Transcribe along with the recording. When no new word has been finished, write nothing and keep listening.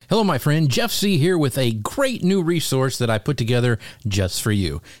Hello, my friend. Jeff C. here with a great new resource that I put together just for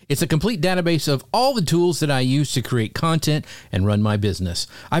you. It's a complete database of all the tools that I use to create content and run my business.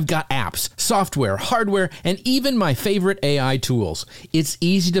 I've got apps, software, hardware, and even my favorite AI tools. It's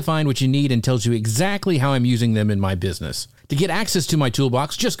easy to find what you need and tells you exactly how I'm using them in my business. To get access to my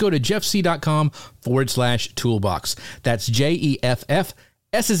toolbox, just go to jeffc.com/toolbox. That's JEFF.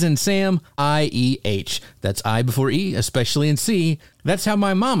 S as in Sam, I-E-H. That's I before E, especially in C. That's how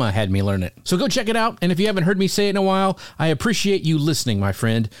my mama had me learn it. So go check it out, and if you haven't heard me say it in a while, I appreciate you listening, my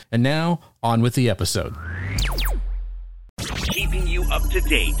friend. And now, on with the episode. Keeping you up to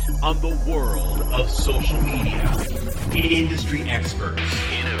date on the world of social media. Industry experts,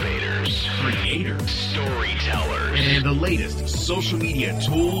 innovators, creators, storytellers, and the latest social media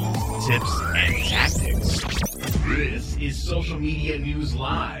tools, tips, and tactics. This is Social Media News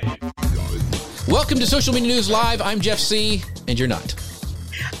Live. Welcome to Social Media News Live. I'm Jeff C., and you're not.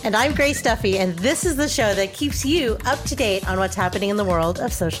 And I'm Grace Duffy, and this is the show that keeps you up to date on what's happening in the world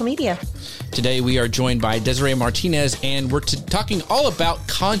of social media. Today, we are joined by Desiree Martinez, and we're talking all about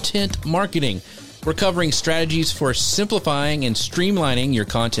content marketing. We're covering strategies for simplifying and streamlining your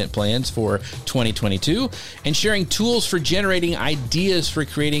content plans for 2022 and sharing tools for generating ideas for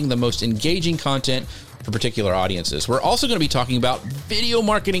creating the most engaging content for particular audiences. We're also going to be talking about video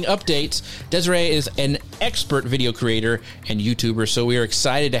marketing updates. Desiree is an expert video creator and YouTuber, so we are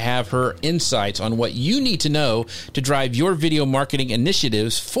excited to have her insights on what you need to know to drive your video marketing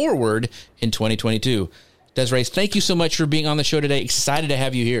initiatives forward in 2022. Desiree, thank you so much for being on the show today. Excited to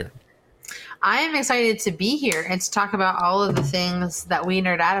have you here. I am excited to be here and to talk about all of the things that we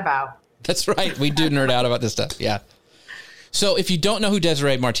nerd out about. That's right. We do nerd out about this stuff. Yeah. So if you don't know who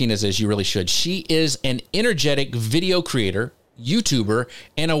Desiree Martinez is, you really should. She is an energetic video creator, YouTuber,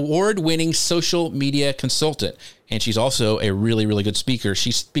 and award-winning social media consultant. And she's also a really, really good speaker.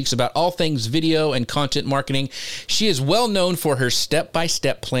 She speaks about all things video and content marketing. She is well known for her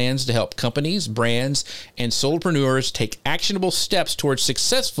step-by-step plans to help companies, brands, and solopreneurs take actionable steps towards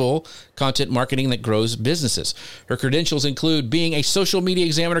successful content marketing that grows businesses. Her credentials include being a Social Media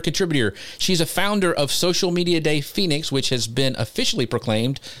Examiner contributor. She's a founder of Social Media Day Phoenix, which has been officially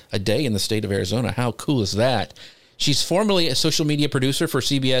proclaimed a day in the state of Arizona. How cool is that? She's formerly a social media producer for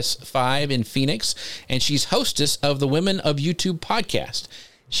CBS 5 in Phoenix, and she's hostess of the Women of YouTube podcast.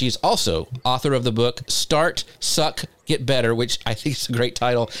 She's also author of the book Start, Suck, Get Better, which I think is a great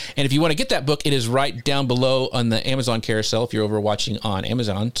title. And if you want to get that book, it is right down below on the Amazon carousel if you're over watching on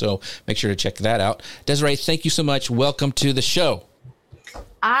Amazon. So make sure to check that out. Desiree, thank you so much. Welcome to the show.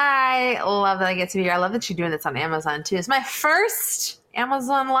 I love that I get to be here. I love that you're doing this on Amazon too. It's my first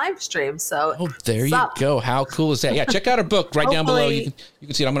Amazon live stream. So there you go. How cool is that? Yeah, check out our book right down below. You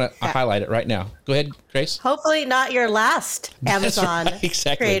can see it. I'm going to highlight it right now. Go ahead, Grace. Hopefully not your last Amazon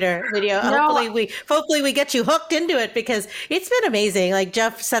creator video. No. Hopefully we get you hooked into it because it's been amazing. Like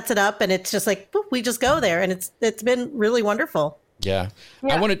Jeff sets it up and it's just like boop, we just go there and it's been really wonderful. Yeah.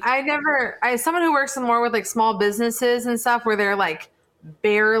 I someone who works more with like small businesses and stuff where they're like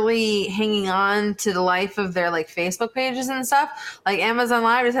barely hanging on to the life of their like Facebook pages and stuff. Like Amazon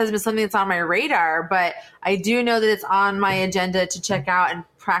Live just hasn't been something that's on my radar, but I do know that it's on my agenda to check out and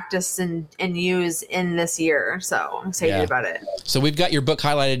practice and use in this year. So I'm excited about it. So we've got your book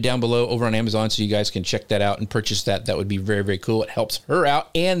highlighted down below over on Amazon, so you guys can check that out and purchase that. That would be very, very cool. It helps her out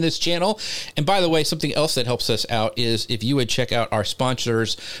and this channel. And by the way, something else that helps us out is if you would check out our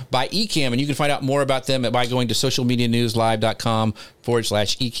sponsors by Ecamm, and you can find out more about them by going to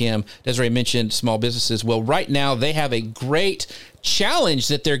socialmedianewslive.com/Ecamm. Desiree mentioned small businesses. Well, right now they have a great challenge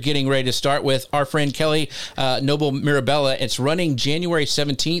that they're getting ready to start with. Our friend Kelly Noble Mirabella. It's running January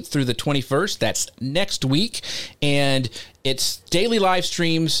 17th through the 21st. That's next week. And it's daily live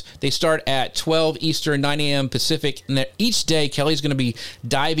streams. They start at 12 Eastern, 9 a.m. Pacific. And each day, Kelly's going to be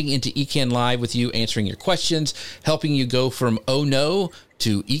diving into Ecamm Live with you, answering your questions, helping you go from oh no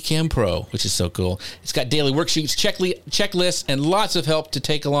to Ecamm Pro, which is so cool. It's got daily worksheets, checklists, and lots of help to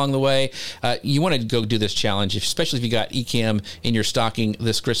take along the way. You want to go do this challenge, especially if you got Ecamm in your stocking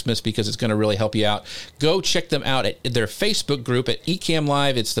this Christmas, because it's going to really help you out. Go check them out at their Facebook group at Ecamm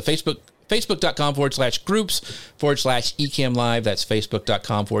Live. It's the Facebook.com/groups/Ecamm Live. That's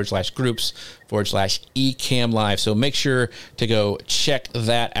Facebook.com/groups/Ecamm Live. So make sure to go check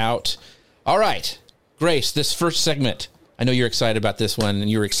that out. All right, Grace, this first segment, I know you're excited about this one, and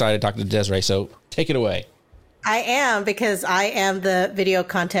you were excited to talk to Desiree, so take it away. I am, because I am the video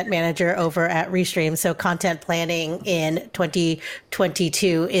content manager over at Restream. So content planning in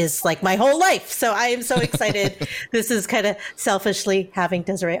 2022 is like my whole life. So I am so excited. This is kind of selfishly having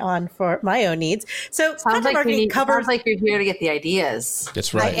Desiree on for my own needs. So sounds like you're here to get the ideas.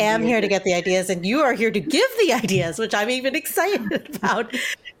 That's right. I am here to get the ideas, and you are here to give the ideas, which I'm even excited about.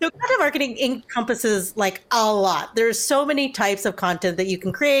 So content marketing encompasses like a lot. There's so many types of content that you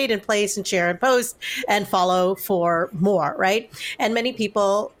can create and place and share and post and follow for more, right? And many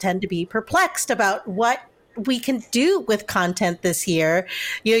people tend to be perplexed about what we can do with content this year.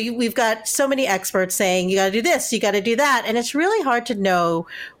 We've got so many experts saying you got to do this, you got to do that, and it's really hard to know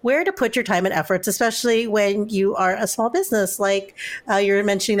where to put your time and efforts, especially when you are a small business, like you're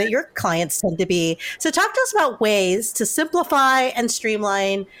mentioning that your clients tend to be. So talk to us about ways to simplify and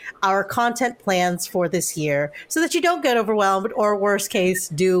streamline our content plans for this year so that you don't get overwhelmed, or worst case,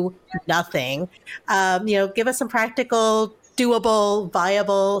 do nothing. Give us some practical, doable,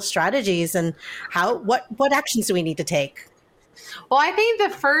 viable strategies, and what actions do we need to take? Well, I think the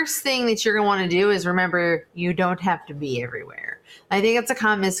first thing that you're going to want to do is remember you don't have to be everywhere. I think it's a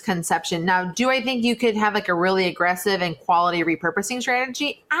common misconception. Now, do I think you could have like a really aggressive and quality repurposing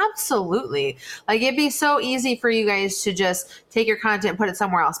strategy? Absolutely. Like, it'd be so easy for you guys to just take your content and put it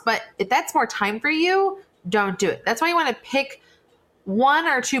somewhere else. But if that's more time for you, don't do it. That's why you want to pick one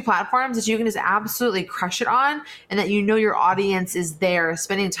or two platforms that you can just absolutely crush it on, and that you know your audience is there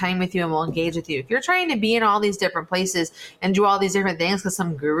spending time with you and will engage with you. If you're trying to be in all these different places and do all these different things because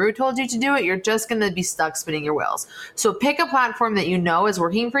some guru told you to do it, you're just going to be stuck spinning your wheels. So pick a platform that you know is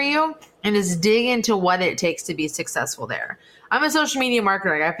working for you and just dig into what it takes to be successful there. I'm a social media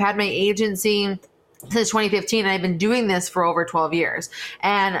marketer. I've had my agency since 2015, and I've been doing this for over 12 years.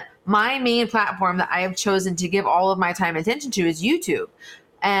 And my main platform that I have chosen to give all of my time and attention to is YouTube.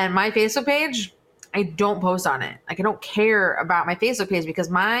 And my Facebook page, I don't post on it. Like, I don't care about my Facebook page because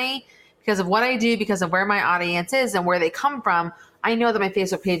of what I do, because of where my audience is and where they come from. I know that my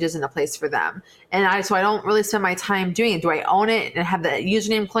Facebook page isn't a place for them. And so I don't really spend my time doing it. Do I own it and have the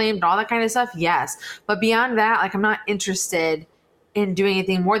username claimed and all that kind of stuff? Yes. But beyond that, like, I'm not interested in doing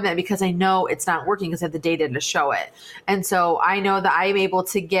anything more than that because I know it's not working because I have the data to show it. And so I know that I'm able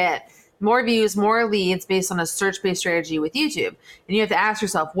to get more views, more leads based on a search-based strategy with YouTube. And you have to ask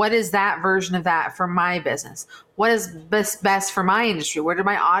yourself, what is that version of that for my business? What is best for my industry? Where did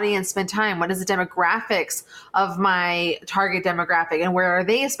my audience spend time? What is the demographics of my target demographic, and where are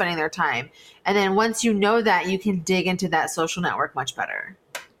they spending their time? And then once you know that, you can dig into that social network much better.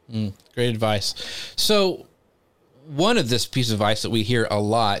 Great advice. So one of this piece of advice that we hear a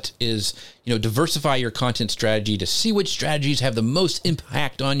lot is, diversify your content strategy to see which strategies have the most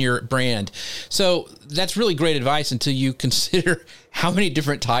impact on your brand. So that's really great advice until you consider how many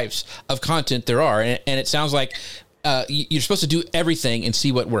different types of content there are. And it sounds like you're supposed to do everything and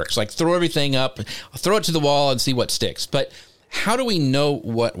see what works. Like, throw everything up, throw it to the wall and see what sticks. But how do we know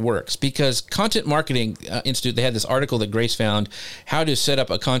what works? Because Content Marketing Institute, they had this article that Grace found, how to set up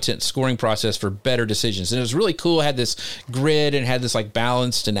a content scoring process for better decisions. And it was really cool. It had this grid and had this like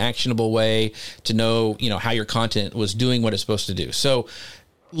balanced and actionable way to know, how your content was doing what it's supposed to do. So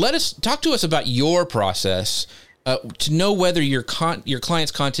talk to us about your process to know whether your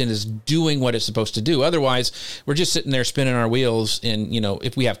client's content is doing what it's supposed to do. Otherwise, we're just sitting there spinning our wheels. And,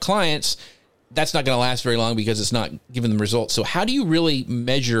 if we have clients, that's not going to last very long because it's not giving them results. So how do you really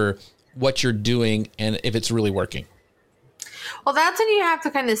measure what you're doing and if it's really working? Well, that's when you have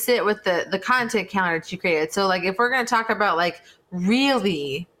to kind of sit with the content calendar that you created. So like, if we're going to talk about like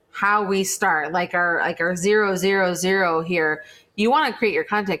really how we start, like our 000 here, you want to create your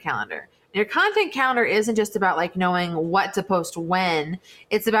content calendar. Your content calendar isn't just about like knowing what to post when.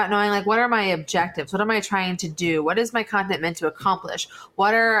 It's about knowing like, what are my objectives? What am I trying to do? What is my content meant to accomplish?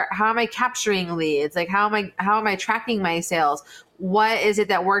 How am I capturing leads? Like, how am I tracking my sales? What is it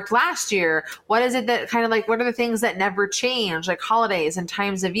that worked last year? What is it that kind of like, what are the things that never change, like holidays and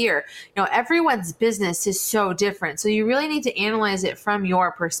times of year? Everyone's business is so different. So you really need to analyze it from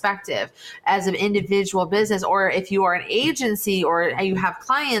your perspective as an individual business, or if you are an agency or you have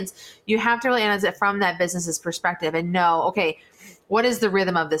clients, you have to really analyze it from that business's perspective and know, okay, what is the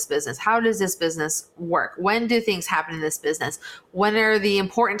rhythm of this business? How does this business work? When do things happen in this business? When are the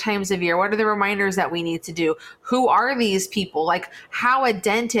important times of year? What are the reminders that we need to do? Who are these people? Like, how a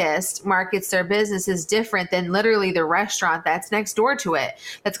dentist markets their business is different than literally the restaurant that's next door to it.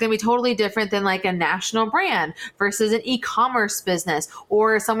 That's going to be totally different than like a national brand versus an e-commerce business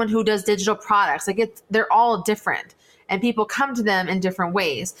or someone who does digital products. Like, they're all different. And people come to them in different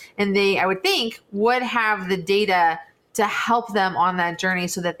ways. And they, I would think, would have the data to help them on that journey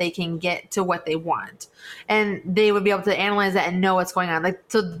so that they can get to what they want. And they would be able to analyze that and know what's going on. Like,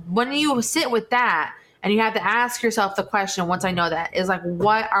 so when you sit with that and you have to ask yourself the question, once I know that, is like,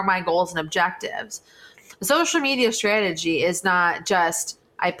 what are my goals and objectives? The social media strategy is not just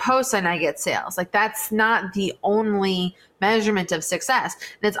I post and I get sales. Like, that's not the only measurement of success.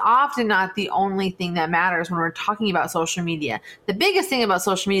 And it's often not the only thing that matters when we're talking about social media. The biggest thing about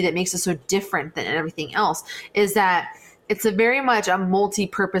social media that makes it so different than everything else is that it's a very much a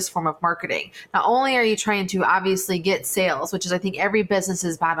multi-purpose form of marketing. Not only are you trying to obviously get sales, which is I think every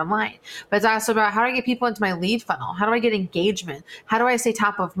business's bottom line, but it's also about how do I get people into my lead funnel? How do I get engagement? How do I stay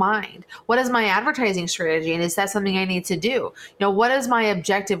top of mind? What is my advertising strategy? And is that something I need to do? You know, what is my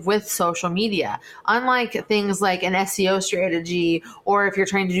objective with social media? Unlike things like an SEO strategy, or if you're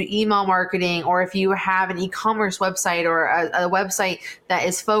trying to do email marketing, or if you have an e-commerce website or a website that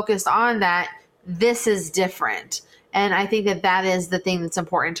is focused on that, this is different. And I think that that is the thing that's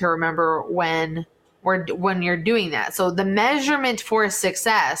important to remember when you're doing that. So the measurement for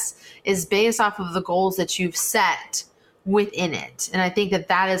success is based off of the goals that you've set within it. And I think that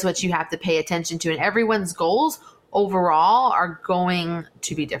that is what you have to pay attention to. And everyone's goals overall are going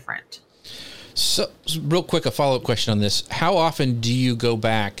to be different. So real quick, a follow-up question on this. How often do you go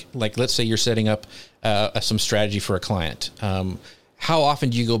back? Like, let's say you're setting up some strategy for a client. How often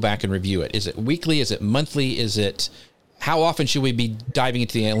do you go back and review it? Is it weekly? Is it monthly? How often should we be diving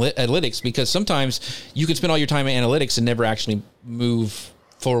into the analytics? Because sometimes you can spend all your time in analytics and never actually move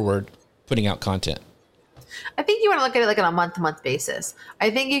forward putting out content. I think you want to look at it like on a month-to-month basis.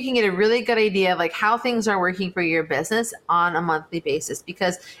 I think you can get a really good idea of like how things are working for your business on a monthly basis,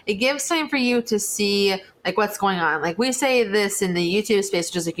 because it gives time for you to see like what's going on. Like we say this in the YouTube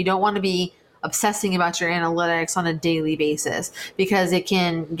space, which is like you don't want to be obsessing about your analytics on a daily basis, because it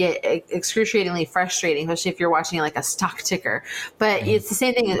can get excruciatingly frustrating, especially if you're watching like a stock ticker. But it's the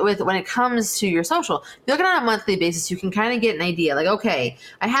same thing with when it comes to your social. If you look at it on a monthly basis, you can kind of get an idea like, okay,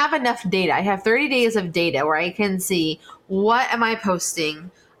 I have enough data. I have 30 days of data where I can see what am I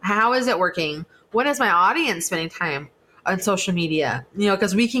posting? How is it working? What is my audience spending time on social media? You know,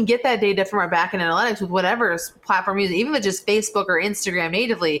 because we can get that data from our backend analytics with whatever platform you're using, even with just Facebook or Instagram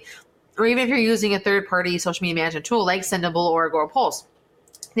natively, or even if you're using a third-party social media management tool like Sendable or Agora Pulse.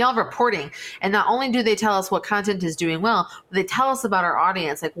 They all have reporting. And not only do they tell us what content is doing well, but they tell us about our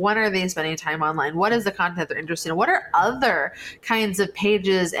audience. Like, when are they spending time online? What is the content they're interested in? What are other kinds of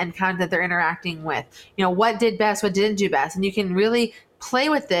pages and content they're interacting with? You know, what did best, what didn't do best? And you can really play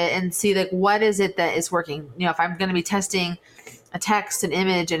with it and see, like, what is it that is working? You know, if I'm going to be testing a text, an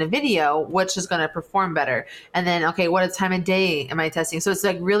image, and a video, which is going to perform better? And then, okay, what time of day am I testing? So it's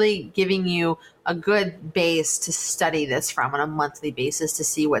like really giving you a good base to study this from on a monthly basis to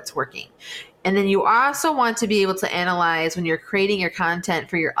see what's working. And then you also want to be able to analyze when you're creating your content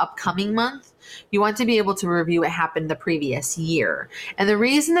for your upcoming month. You want to be able to review what happened the previous year. And the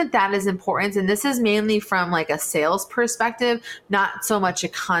reason that that is important, and this is mainly from like a sales perspective, not so much a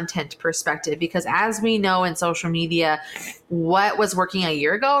content perspective, because as we know in social media, what was working a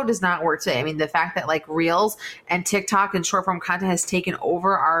year ago does not work today. I mean, the fact that like Reels and TikTok and short form content has taken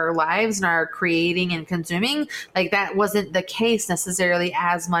over our lives and our creating and consuming, like that wasn't the case necessarily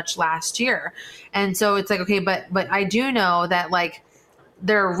as much last year. And so it's like, okay, but I do know that like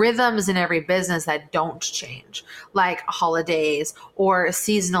there are rhythms in every business that don't change, like holidays or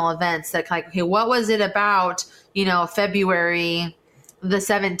seasonal events that like, okay, what was it about, you know, February the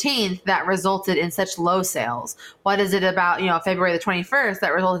 17th that resulted in such low sales? What is it about, you know, February the 21st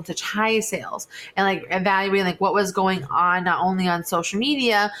that resulted in such high sales? And like evaluating like what was going on, not only on social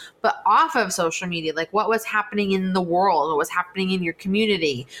media, but off of social media, like what was happening in the world, what was happening in your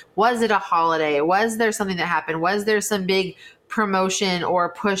community. Was it a holiday? Was there something that happened? Was there some big promotion or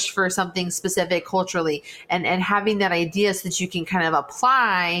push for something specific culturally, and having that idea so that you can kind of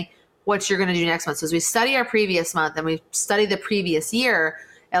apply what you're going to do next month. So as we study our previous month and we study the previous year,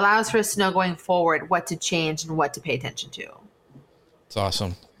 it allows for us to know going forward what to change and what to pay attention to. It's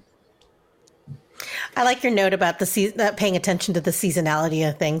awesome. I like your note about the paying attention to the seasonality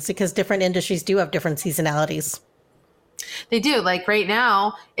of things, because different industries do have different seasonalities. They do. Like right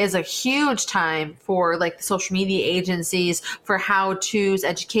now is a huge time for like the social media agencies for how-tos,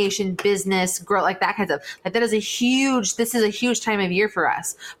 education, business, growth, like that kind of stuff. Like this is a huge time of year for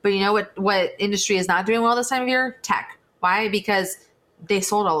us. But you know what industry is not doing well this time of year? Tech. Why? Because they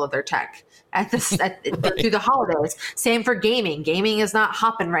sold all of their tech through the holidays. Same for gaming. Gaming is not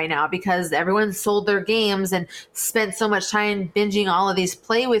hopping right now because everyone sold their games and spent so much time binging all of these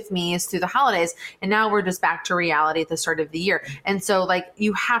play with me's through the holidays. And now we're just back to reality at the start of the year. And so like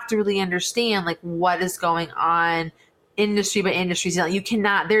you have to really understand like what is going on industry by industry. You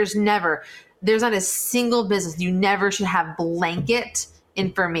cannot, there's not a single business. You never should have blanket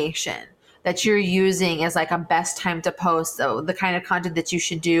information that you're using as like a best time to post. So the kind of content that you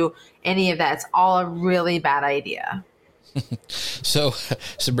should do, any of that, it's all a really bad idea. So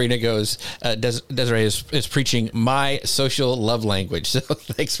Sabrina goes, Desiree is preaching my social love language. So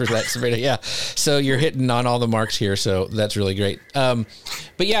thanks for that, Sabrina. Yeah. So you're hitting on all the marks here. So that's really great. But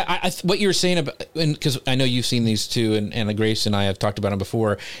yeah, what you were saying about, and because I know you've seen these too, and Grace and I have talked about them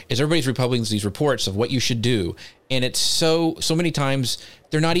before, is everybody's republishing these reports of what you should do. And it's so many times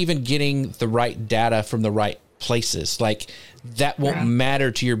they're not even getting the right data from the right places. Like that won't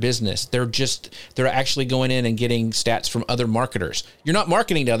matter to your business. They're actually going in and getting stats from other marketers. You're not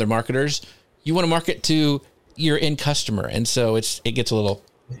marketing to other marketers. You want to market to your end customer. And so it gets a little,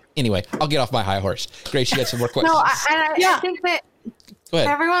 anyway, I'll get off my high horse. Grace, you got some more questions? No, I think that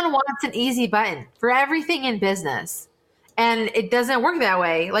everyone wants an easy button for everything in business, and it doesn't work that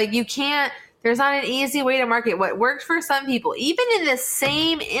way. Like there's not an easy way to market. What worked for some people, even in the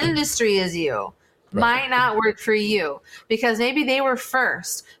same industry as you, might not work for you because maybe they were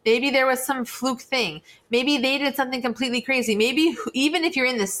first. Maybe there was some fluke thing. Maybe they did something completely crazy. Maybe even if you're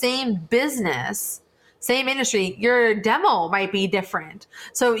in the same business, same industry, your demo might be different.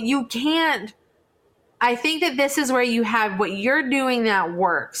 So you can't, I think that this is where you have what you're doing that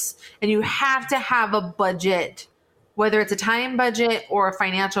works, and you have to have a budget, whether it's a time budget or a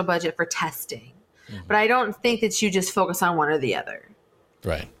financial budget for testing. Mm-hmm. But I don't think that you just focus on one or the other.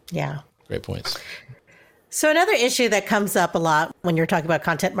 Right. Yeah. Great points. So another issue that comes up a lot when you're talking about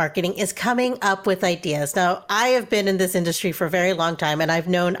content marketing is coming up with ideas. Now, I have been in this industry for a very long time, and I've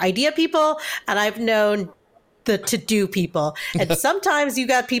known idea people and I've known the to-do people. And sometimes you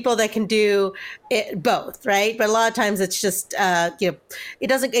got people that can do it both, right? But a lot of times it's just,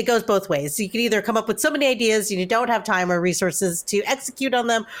 it goes both ways. So you can either come up with so many ideas and you don't have time or resources to execute on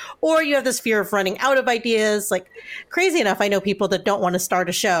them, or you have this fear of running out of ideas. Like, crazy enough, I know people that don't want to start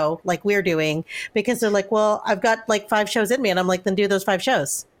a show like we're doing because they're like, well, I've got like 5 shows in me. And I'm like, then do those 5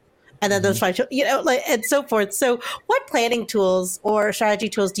 shows. And then those 5 shows, and so forth. So what planning tools or strategy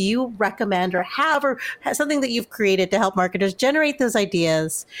tools do you recommend or have something that you've created to help marketers generate those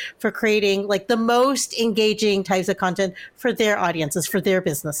ideas for creating like the most engaging types of content for their audiences, for their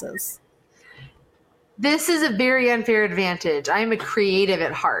businesses? This is a very unfair advantage. I'm a creative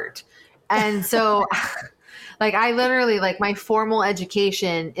at heart. And so like I literally, like my formal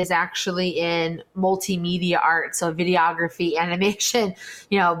education is actually in multimedia art. So videography, animation,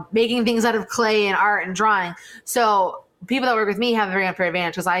 making things out of clay and art and drawing. So people that work with me have a very unfair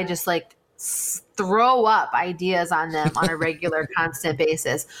advantage because I just like throw up ideas on them on a regular, constant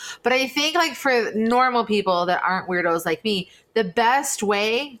basis. But I think like for normal people that aren't weirdos like me, the best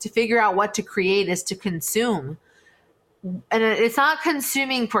way to figure out what to create is to consume. And it's not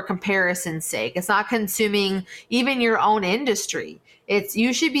consuming for comparison's sake. It's not consuming even your own industry.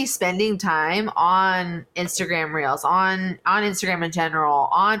 You should be spending time on Instagram Reels, on Instagram in general,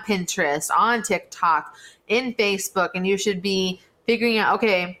 on Pinterest, on TikTok, in Facebook, and you should be figuring out,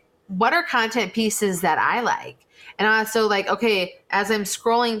 okay, what are content pieces that I like? And also like, okay, as I'm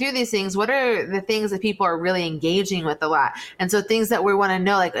scrolling through these things, what are the things that people are really engaging with a lot? And so things that we want to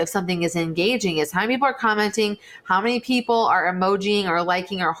know, like if something is engaging, is how many people are commenting, how many people are emojiing or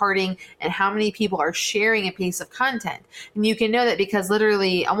liking or hearting, and how many people are sharing a piece of content. And you can know that because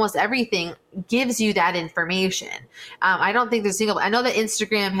literally almost everything gives you that information. I don't think I know that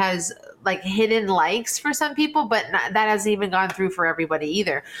Instagram has like hidden likes for some people, but that hasn't even gone through for everybody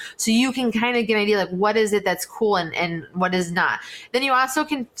either. So you can kind of get an idea like what is it that's cool and what is not. Then you also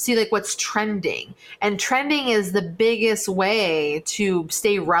can see like what's trending, and trending is the biggest way to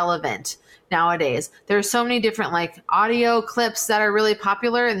stay relevant nowadays. There's so many different like audio clips that are really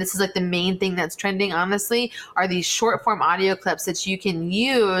popular. And this is like the main thing that's trending, honestly, are these short form audio clips that you can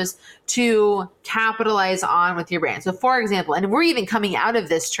use to capitalize on with your brand. So for example, and we're even coming out of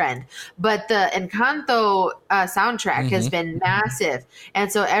this trend, but the Encanto soundtrack has been massive.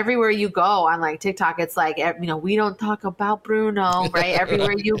 And so everywhere you go on like TikTok, it's like, we don't talk about Bruno, right?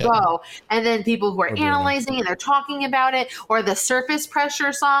 Everywhere you go. And then people who are analyzing and they're talking about it, or the Surface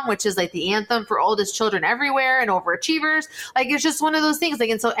Pressure song, which is like the anthem for oldest children everywhere and overachievers. Like it's just one of those things. Like,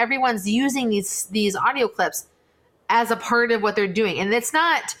 and so everyone's using these audio clips as a part of what they're doing. And it's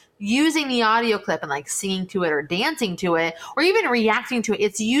not using the audio clip and like singing to it or dancing to it or even reacting to it.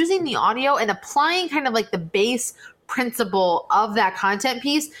 It's using the audio and applying kind of like the base principle of that content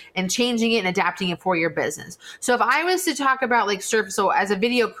piece and changing it and adapting it for your business. So if I was to talk about like so as a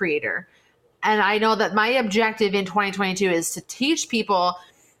video creator, and I know that my objective in 2022 is to teach people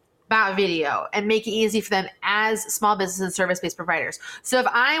about video and make it easy for them as small business and service-based providers. So if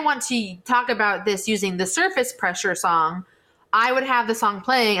I want to talk about this using the surface pressure song, I would have the song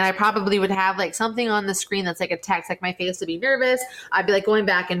playing, and I probably would have like something on the screen that's like a text, like my face would be nervous. I'd be like going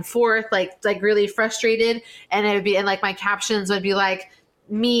back and forth, like really frustrated. And it would be, and like my captions would be like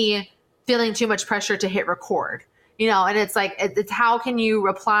me feeling too much pressure to hit record, and it's like, it's how can you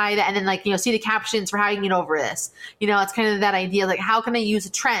reply that? And then like, see the captions for how you can get over this, it's kind of that idea, like how can I use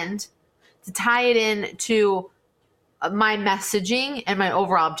a trend to tie it in to my messaging and my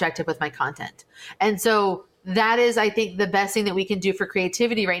overall objective with my content. And so that is, I think, the best thing that we can do for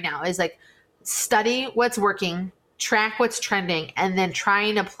creativity right now is like study what's working, track what's trending, and then try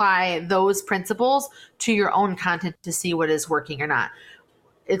and apply those principles to your own content to see what is working or not.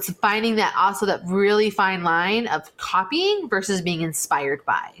 It's finding that also that really fine line of copying versus being inspired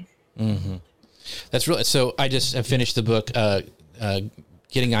by. Mm-hmm. That's really, so I just have finished the book,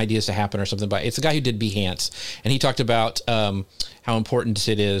 Getting Ideas to Happen or something, but it's a guy who did Behance, and he talked about how important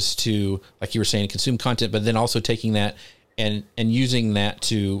it is to, like you were saying, consume content, but then also taking that and using that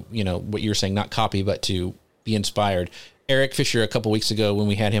to, what you were saying, not copy, but to be inspired. Eric Fisher, a couple weeks ago, when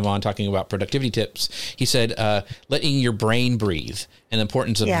we had him on talking about productivity tips, he said, letting your brain breathe and the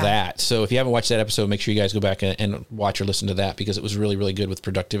importance of that. So if you haven't watched that episode, make sure you guys go back and watch or listen to that, because it was really, really good with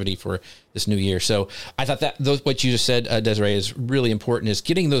productivity for this new year. So I thought that what you just said, Desiree, is really important,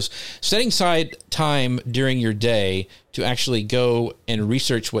 is setting aside time during your day to actually go and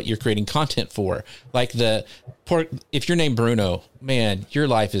research what you're creating content for. Like if you're named Bruno, man, your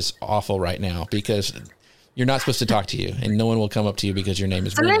life is awful right now, because you're not supposed to talk to you, and no one will come up to you because your name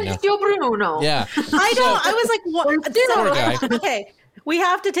is Bruno. Bruno. Yeah. I know. I was like, what? Poor guy. Okay. We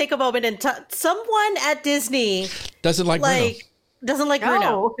have to take a moment and someone at Disney doesn't like Bruno. Doesn't like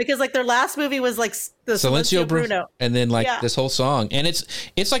Bruno, because like their last movie was like the Silencio Bruno, and then this whole song, and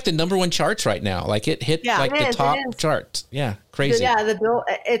it's like the #1 charts right now. Like it hit the top charts. Yeah, crazy. Yeah, the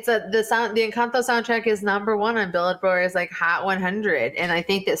Encanto soundtrack is #1 on Billboard's like Hot 100, and I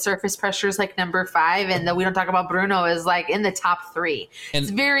think that Surface Pressure is like #5, and that We Don't Talk About Bruno is like in the top 3. And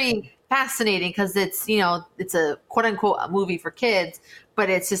it's very fascinating because it's a quote unquote a movie for kids, but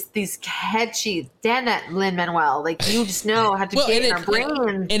it's just these catchy Lin-Manuel, like you just know how to get in our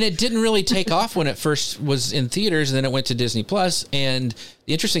brain. And it didn't really take off when it first was in theaters, and then it went to Disney Plus. And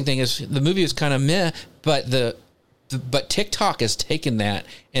the interesting thing is the movie was kind of meh, but but TikTok has taken that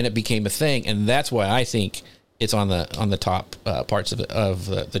and it became a thing, and that's why I think it's on the top parts of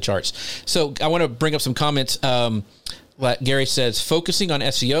the charts. So I want to bring up some comments. Gary says, focusing on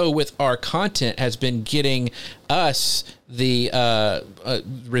SEO with our content has been getting us the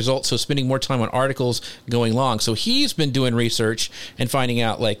results. So spending more time on articles going long. So he's been doing research and finding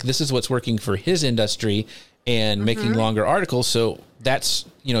out like this is what's working for his industry and making longer articles. So that's,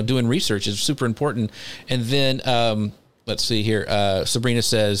 doing research is super important. And then let's see here. Sabrina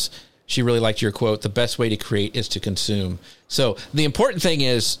says, she really liked your quote, the best way to create is to consume. So the important thing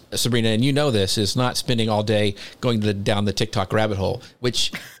is, Sabrina, and you know this, is not spending all day going down the TikTok rabbit hole,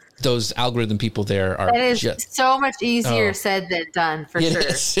 which those algorithm people there are. It is so much easier said than done, for sure.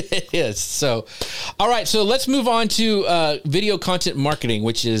 It is. So, all right. So let's move on to video content marketing,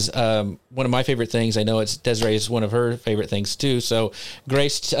 which is one of my favorite things. I know it's Desiree is one of her favorite things too. So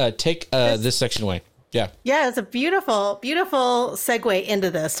Grace, take this section away. Yeah. Yeah, it's a beautiful, beautiful segue into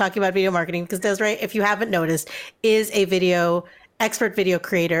this, talking about video marketing, because Desiree, if you haven't noticed, is a expert video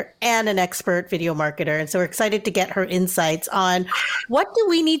creator and an expert video marketer. And so we're excited to get her insights on what do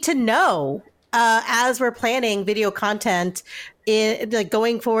we need to know as we're planning video content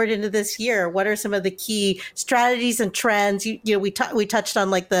going forward into this year. What are some of the key strategies and trends? We touched on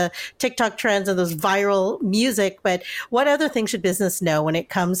like the TikTok trends and those viral music, but what other things should business know when it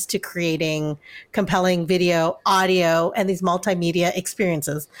comes to creating compelling video, audio, and these multimedia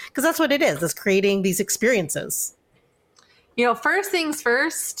experiences? Because that's what it is creating these experiences. First things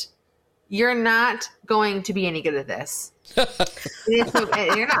first, you're not going to be any good at this.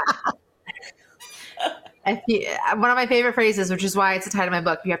 You're not. One of my favorite phrases, which is why it's the title of my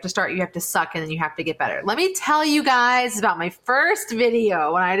book, you have to start, you have to suck, and then you have to get better. Let me tell you guys about my first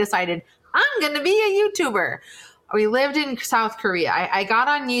video when I decided I'm going to be a YouTuber. We lived in South Korea. I got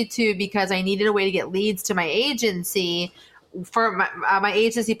on YouTube because I needed a way to get leads to my agency. For my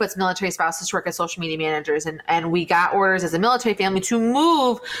agency puts military spouses to work as social media managers, and we got orders as a military family to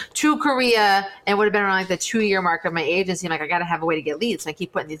move to Korea, and would have been around like the 2-year mark of my agency. I'm like, I got to have a way to get leads. And I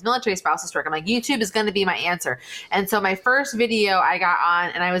keep putting these military spouses to work. I'm like, YouTube is going to be my answer. And so my first video I got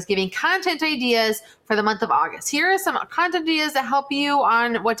on, and I was giving content ideas for the month of August. Here are some content ideas that help you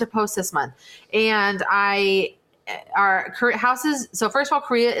on what to post this month. And I our houses. So first of all,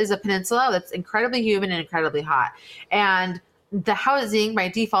 Korea is a peninsula that's incredibly humid and incredibly hot. And the housing by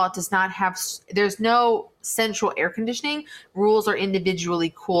default does not have, there's no central air conditioning. Rules are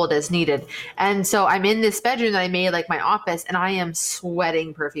individually cooled as needed. And so I'm in this bedroom that I made like my office, and I am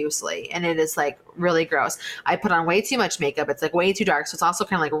sweating profusely, and it is like really gross. I put on way too much makeup. It's like way too dark. So it's also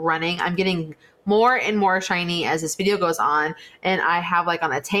kind of like running. I'm getting more and more shiny as this video goes on. And I have like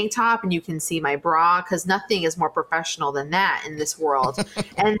on a tank top, and you can see my bra, because nothing is more professional than that in this world.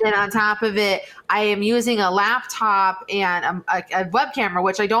 And then on top of it, I am using a laptop and a web camera,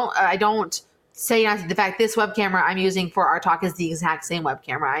 which I don't say not the fact this web camera I'm using for our talk is the exact same web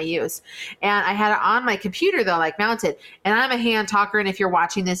camera I use. And I had it on my computer though, like mounted, and I'm a hand talker. And if you're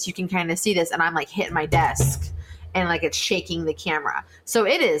watching this, you can kind of see this, and I'm like hitting my desk and like it's shaking the camera. So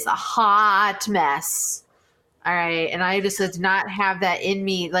it is a hot mess. All right. And I just did not have that in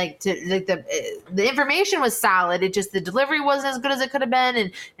me. Like the information was solid. It just, the delivery wasn't as good as it could have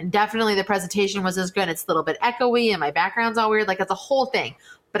been. And definitely the presentation was as good. It's a little bit echoey and my background's all weird. Like it's a whole thing,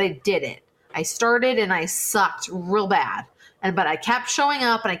 but I did it. I started and I sucked real bad. But I kept showing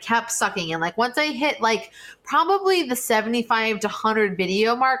up and I kept sucking. And like once I hit like probably the 75 to 100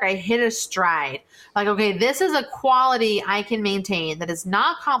 video mark, I hit a stride. Like, okay, this is a quality I can maintain that is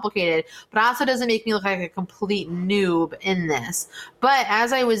not complicated, but also doesn't make me look like a complete noob in this. But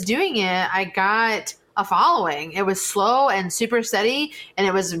as I was doing it, I got a following. It was slow and super steady, and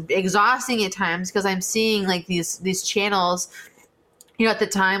it was exhausting at times because I'm seeing like these channels. You know, at the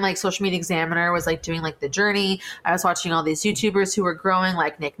time, like Social Media Examiner was like doing like the journey. I was watching all these YouTubers who were growing,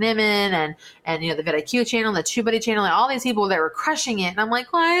 like Nick Nimmin and you know, the vidIQ channel, the TubeBuddy channel, and all these people that were crushing it. And I'm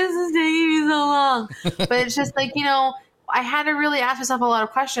like, why is this taking me so long? But it's just like, you know, I had to really ask myself a lot of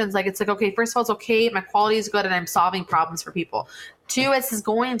questions. Like, it's like, okay, first of all, it's okay. My quality is good and I'm solving problems for people. Two, this is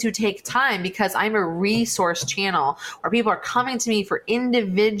going to take time because I'm a resource channel where people are coming to me for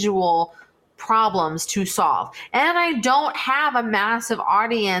individual problems to solve. And I don't have a massive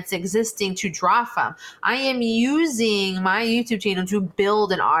audience existing to draw from. I am using my YouTube channel to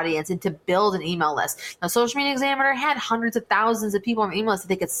build an audience and to build an email list. Now, Social Media Examiner had hundreds of thousands of people on the email list that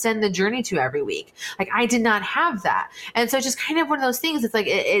they could send the journey to every week. Like, I did not have that. And so it's just kind of one of those things. It's like,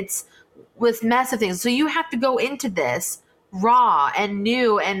 it's with massive things. So you have to go into this raw and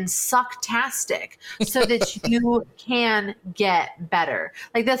new and sucktastic so that you can get better.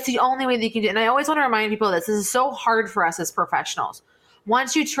 Like, that's the only way that you can do it. And I always want to remind people this is so hard for us as professionals. I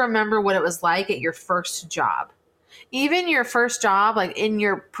want you to remember what it was like at your first job. Even your first job, like in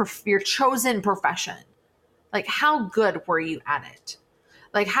your chosen profession. Like, how good were you at it?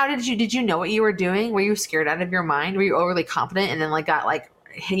 Like, how did you know what you were doing? Were you scared out of your mind? Were you overly confident and then like got like,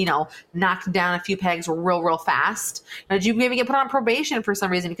 you know, knocked down a few pegs real fast? Did you maybe get put on probation for some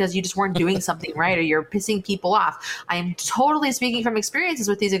reason because you just weren't doing something right, or you're pissing people off? I am totally speaking from experiences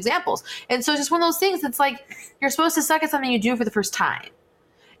with these examples. And so it's just one of those things that's like, you're supposed to suck at something you do for the first time.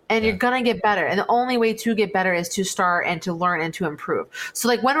 And you're going to get better. And the only way to get better is to start and to learn and to improve. So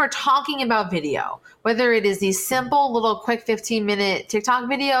like when we're talking about video, whether it is these simple little quick 15-minute TikTok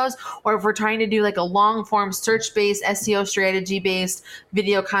videos, or if we're trying to do like a long form search-based, SEO strategy-based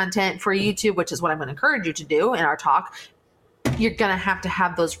video content for YouTube, which is what I'm going to encourage you to do in our talk, you're going to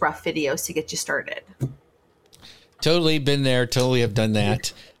have those rough videos to get you started. Totally been there. Totally have done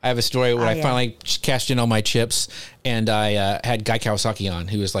that. I have a story where I finally cashed in all my chips, and I had Guy Kawasaki on,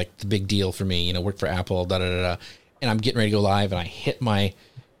 who was like the big deal for me, you know, worked for Apple, and I'm getting ready to go live, and I hit my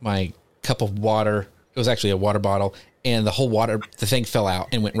cup of water. It was actually a water bottle, and the thing fell out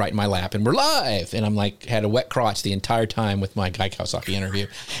and went right in my lap, and we're live. And I'm like, had a wet crotch the entire time with my Guy Kawasaki interview,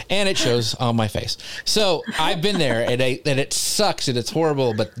 and it shows on my face. So I've been there, and it sucks, and it's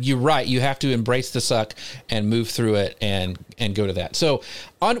horrible, but you're right. You have to embrace the suck and move through it and go to that. So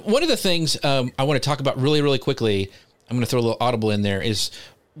on one of the things I want to talk about really quickly, I'm going to throw a little audible in there, is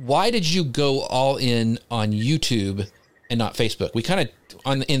why did you go all in on YouTube and not Facebook? We kind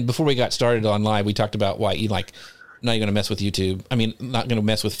of, before we got started on live, we talked about why you like, not going to mess with YouTube. I mean, not going to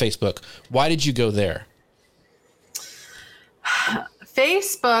mess with Facebook. Why did you go there?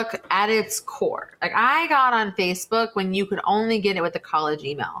 Facebook at its core. Like, I got on Facebook when you could only get it with the college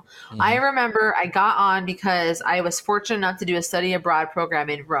email. Mm-hmm. I remember I got on because I was fortunate enough to do a study abroad program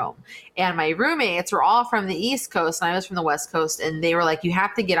in Rome. And my roommates were all from the East Coast and I was from the West Coast. And they were like, you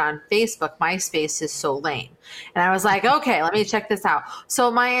have to get on Facebook. MySpace is so lame. And I was like, okay, let me check this out.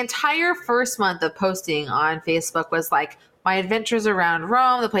 So my entire first month of posting on Facebook was like my adventures around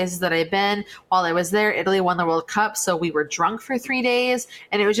Rome, the places that I've been. While I was there, Italy won the World Cup, so we were drunk for 3 days.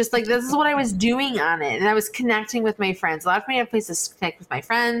 And it was just like, this is what I was doing on it. And I was connecting with my friends. It allowed me to have places to connect with my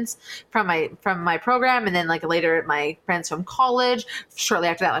friends from my program. And then like later, my friends from college. Shortly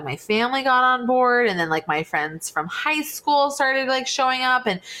after that, like my family got on board. And then like my friends from high school started like showing up.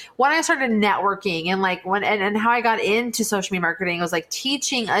 And when I started networking and like and how I got into social media marketing was like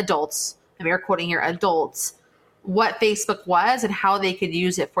teaching adults, I'm air quoting here, adults, what Facebook was and how they could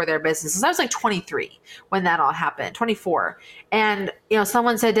use it for their businesses. I was like 23 when that all happened, 24. And,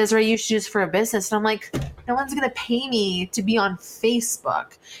 someone said, Desiree, you should use it for a business. And I'm like, no one's going to pay me to be on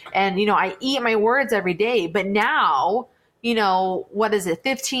Facebook. And, I eat my words every day. But now, what is it,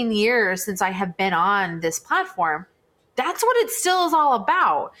 15 years since I have been on this platform, that's what it still is all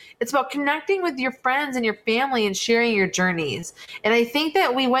about. It's about connecting with your friends and your family and sharing your journeys. And I think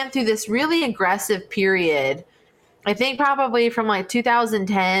that we went through this really aggressive period, I think probably from like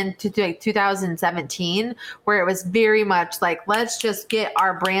 2010 to like 2017, where it was very much like, let's just get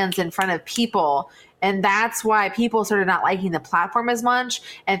our brands in front of people. And that's why people started not liking the platform as much.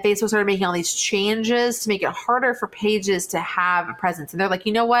 And Facebook started making all these changes to make it harder for pages to have a presence. And they're like,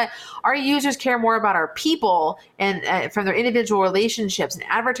 you know what? Our users care more about our people and from their individual relationships, and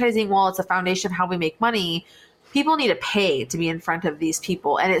advertising, while it's the foundation of how we make money, people need to pay to be in front of these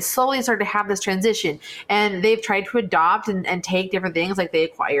people. And it slowly started to have this transition. And they've tried to adopt and take different things. Like they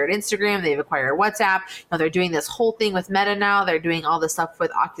acquired Instagram, they've acquired WhatsApp. They're doing this whole thing with Meta now. They're doing all this stuff with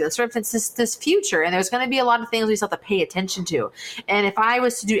Oculus Rift. It's this future. And there's going to be a lot of things we still have to pay attention to. And if I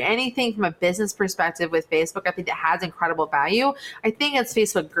was to do anything from a business perspective with Facebook, I think that has incredible value. I think it's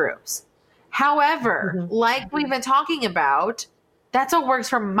Facebook groups. However, like we've been talking about, that's what works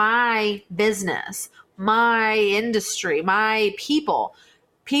for my business, my industry, my people.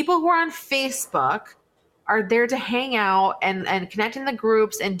 People who are on Facebook are there to hang out and connect in the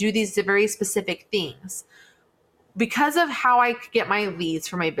groups and do these very specific things. Because of how I get my leads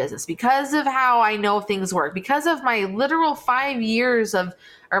for my business, because of how I know things work, because of my literal 5 years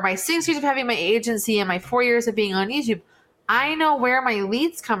my 6 years of having my agency and my 4 years of being on YouTube, I know where my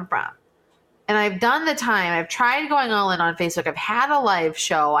leads come from. And I've done the time. I've tried going all in on Facebook. I've had a live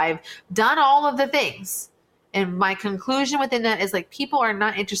show. I've done all of the things. And my conclusion within that is like, people are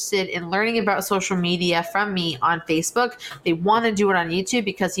not interested in learning about social media from me on Facebook. They want to do it on YouTube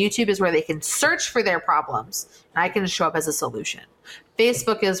because YouTube is where they can search for their problems and I can show up as a solution.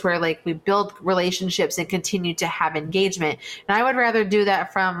 Facebook is where like we build relationships and continue to have engagement. And I would rather do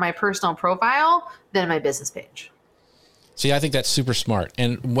that from my personal profile than my business page. See, I think that's super smart.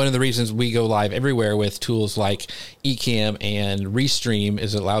 And one of the reasons we go live everywhere with tools like Ecamm and Restream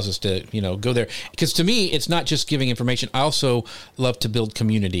is it allows us to, go there. Because to me, it's not just giving information. I also love to build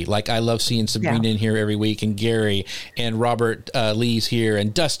community. Like I love seeing Sabrina in here every week, and Gary and Robert Lee's here,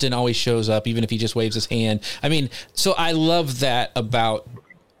 and Dustin always shows up, even if he just waves his hand. I mean, so I love that about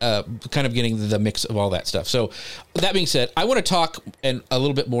kind of getting the mix of all that stuff. So that being said, I want to talk a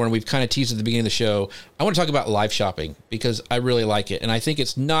little bit more, and we've kind of teased at the beginning of the show. I want to talk about live shopping because I really like it. And I think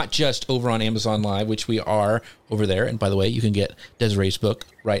it's not just over on Amazon Live, which we are over there. And by the way, you can get Desiree's book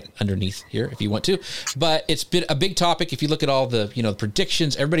right underneath here if you want to. But it's been a big topic. If you look at all the,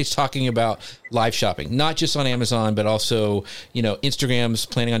 predictions, everybody's talking about live shopping, not just on Amazon, but also, Instagram's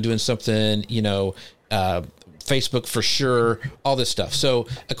planning on doing something, Facebook for sure, all this stuff. So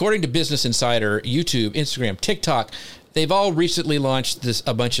according to Business Insider, YouTube, Instagram, TikTok, they've all recently launched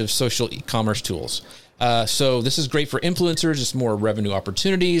a bunch of social e-commerce tools. So this is great for influencers. It's more revenue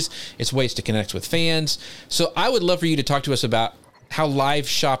opportunities. It's ways to connect with fans. So I would love for you to talk to us about how live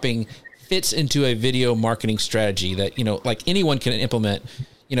shopping fits into a video marketing strategy that, like anyone can implement,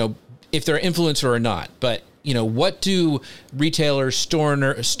 if they're an influencer or not. But what do retailers, store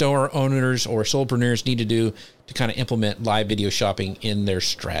owners, or solopreneurs need to do to kind of implement live video shopping in their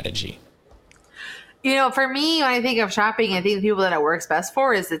strategy? For me, when I think of shopping, I think the people that it works best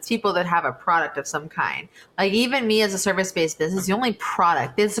for is it's people that have a product of some kind. Like even me as a service-based business, the only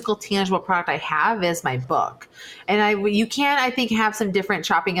product, physical, tangible product I have is my book. And you can, I think, have some different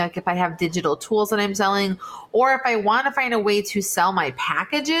shopping, like if I have digital tools that I'm selling, or if I want to find a way to sell my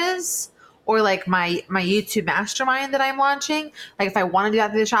packages, or like my YouTube mastermind that I'm launching, like if I want to do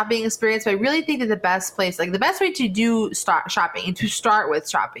that through the shopping experience. But I really think that the best place, like the best way to do shopping and to start with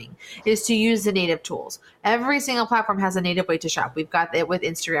shopping is to use the native tools. Every single platform has a native way to shop. We've got it with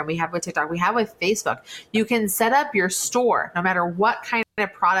Instagram, we have with TikTok, we have with Facebook. You can set up your store no matter what kind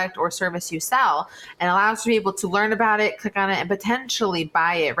of product or service you sell, and allows you to be able to learn about it, click on it, and potentially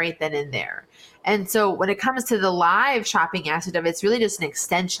buy it right then and there. And so when it comes to the live shopping aspect of it, it's really just an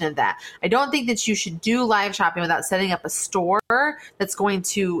extension of that. I don't think that you should do live shopping without setting up a store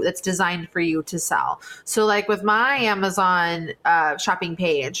that's designed for you to sell. So like with my Amazon shopping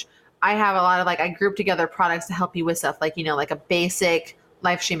page, I have a lot of I group together products to help you with stuff like, like a basic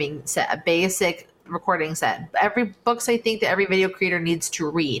live streaming set, a basic recording set, every books I think that every video creator needs to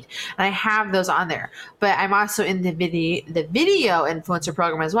read, and I have those on there. But I'm also in the video influencer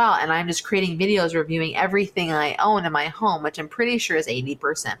program as well, and I'm just creating videos reviewing everything I own in my home, which I'm pretty sure is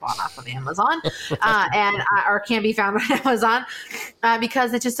 80% bought off of Amazon, or can be found on Amazon,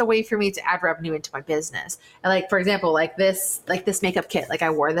 because it's just a way for me to add revenue into my business. And for example, this makeup kit, I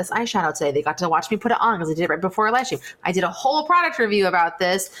wore this eyeshadow today. They got to watch me put it on because I did it right before a live stream. I did a whole product review about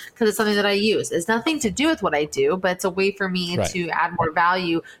this because it's something that I use. It's nothing to do with what I do, but it's a way for me to add more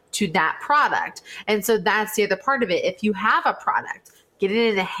value to that product. And so that's the other part of it. If you have a product, get it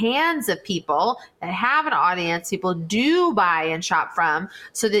in the hands of people that have an audience people do buy and shop from,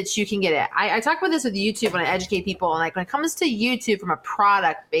 so that you can get it. I talk about this with YouTube when I educate people. And when it comes to YouTube from a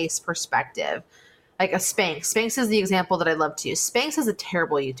product-based perspective, like a Spanx. Spanx is the example that I love to use. Spanx has a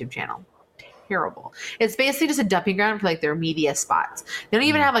terrible YouTube channel. Terrible. It's basically just a dumping ground for their media spots. They don't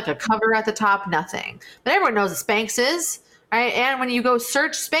even have a cover at the top, nothing. But everyone knows what Spanx is, right? And when you go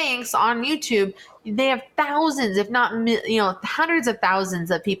search Spanx on YouTube, they have thousands, if not hundreds of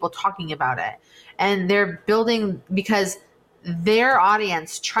thousands of people talking about it. And they're building because their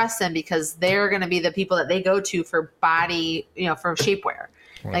audience trusts them, because they're going to be the people that they go to for body, for shapewear.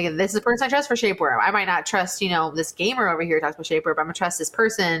 Right. This is a person I trust for shapewear. I might not trust, this gamer over here who talks about shapewear, but I'm going to trust this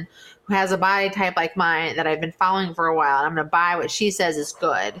person who has a body type like mine that I've been following for a while. And I'm going to buy what she says is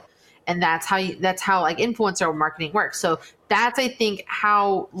good. And that's how influencer marketing works. So that's, I think,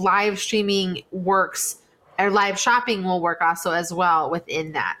 how live streaming works, or live shopping will work also as well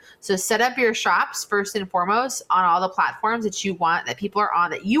within that. So set up your shops first and foremost on all the platforms that you want, that people are on,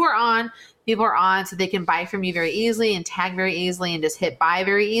 that you are on, people are on, so they can buy from you very easily and tag very easily and just hit buy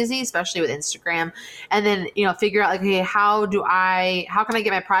very easy, especially with Instagram. And then, figure out okay, how can I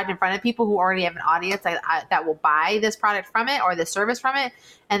get my product in front of people who already have an audience that will buy this product from it or this service from it?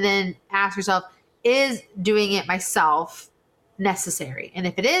 And then ask yourself, is doing it myself necessary? And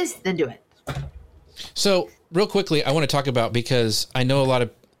if it is, then do it. So real quickly, I want to talk about, because I know a lot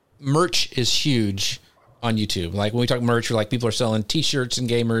of merch is huge on YouTube. When we talk merch, people are selling t-shirts and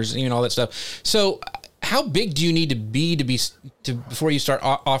gamers and all that stuff. So how big do you need to be before you start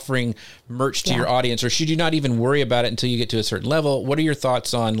offering merch to your audience, or should you not even worry about it until you get to a certain level? What are your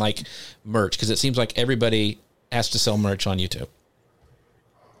thoughts on merch? Because it seems like everybody has to sell merch on YouTube.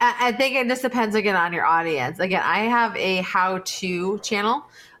 I think it just depends again on your audience. Again, I have a how-to channel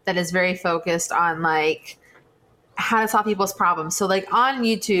that is very focused on how to solve people's problems. So on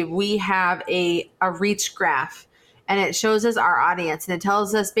YouTube, we have a reach graph, and it shows us our audience, and it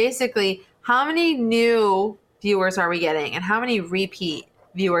tells us basically how many new viewers are we getting and how many repeat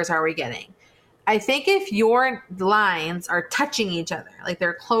viewers are we getting. I think if your lines are touching each other,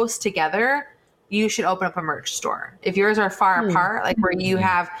 they're close together, you should open up a merch store. If yours are far apart, where you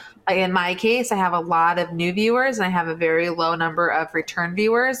have, in my case, I have a lot of new viewers and I have a very low number of return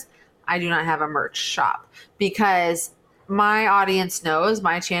viewers, I do not have a merch shop, because my audience knows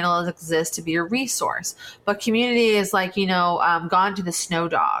my channel exists to be a resource. But community is Gone to the Snow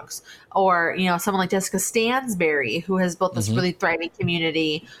Dogs, or, someone like Jessica Stansberry, who has built this really thriving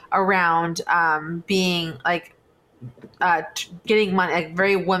community around being getting money,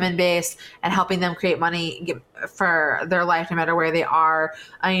 very women based, and helping them create money for their life no matter where they are.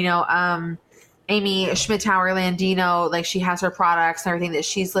 Amy Schmidt-Tower-Landino, she has her products and everything that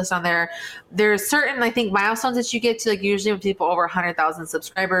she's listed on there. There's certain, I think, milestones that you get to, usually when people over 100,000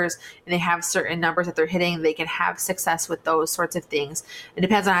 subscribers and they have certain numbers that they're hitting, they can have success with those sorts of things. It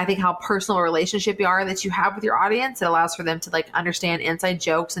depends on, I think, how personal a relationship you are that you have with your audience. It allows for them to understand inside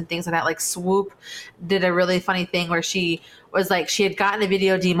jokes and things like that. Swoop did a really funny thing where she was she had gotten a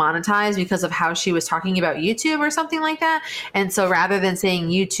video demonetized because of how she was talking about YouTube or something like that. And so rather than saying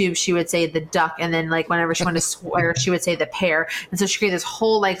YouTube, she would say the duck. And then whenever she wanted to swear, she would say the pear. And so she created this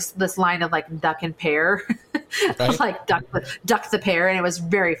whole this line of duck and pear, right? duck the pear. And it was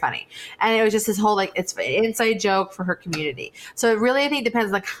very funny. And it was just this whole, it's an inside joke for her community. So it really, I think, depends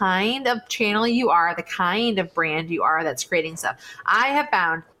on the kind of channel you are, the kind of brand you are that's creating stuff. I have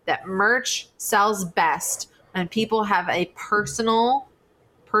found that merch sells best and people have a personal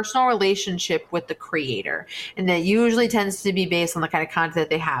relationship with the creator. And that usually tends to be based on the kind of content that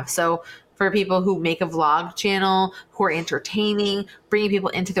they have. So for people who make a vlog channel, who are entertaining, bringing people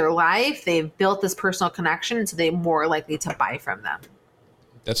into their life, they've built this personal connection, so they're more likely to buy from them.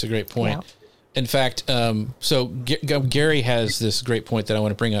 That's a great point. In fact, so Gary has this great point that I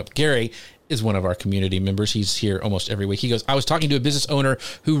want to bring up. Gary is one of our community members. He's here almost every week. He goes, I was talking to a business owner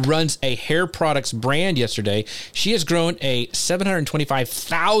who runs a hair products brand yesterday. She has grown a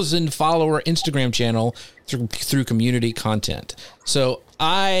 725,000 follower Instagram channel through community content. So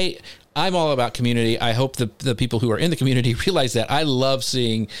I'm all about community. I hope the people who are in the community realize that. I love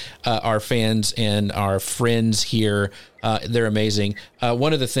seeing our fans and our friends here. They're amazing.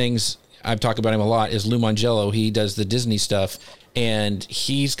 One of the things I've talked about him a lot is Lou Mangello. He does the Disney stuff, and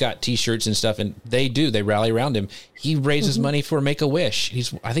he's got T-shirts and stuff, and they rally around him. He raises money for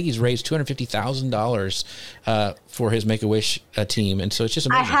Make-A-Wish. I think he's raised $250,000 for his Make-A-Wish team, and so it's just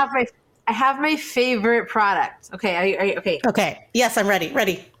amazing. I have my favorite product. Okay, are you okay? Okay. Yes, I'm ready.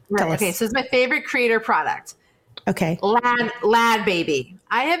 Right. Okay, so it's my favorite creator product. Okay. Lad Baby.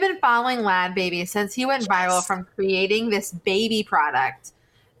 I have been following Lad Baby since he went viral from creating this baby product.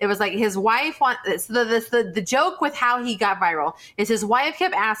 It was like his wife the joke with how he got viral is his wife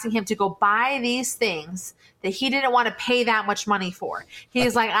kept asking him to go buy these things that he didn't want to pay that much money for.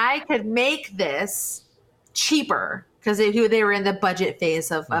 He's like, I could make this cheaper because they were in the budget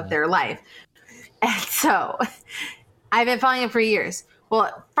phase of their life. And so I've been following him for years.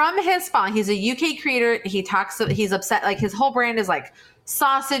 Well, from his following, he's a UK creator. He's upset. Like his whole brand is like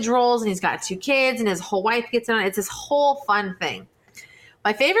sausage rolls, and he's got 2 kids, and his whole wife gets in on it. It's this whole fun thing.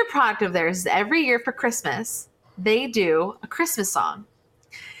 My favorite product of theirs is every year for Christmas, they do a Christmas song.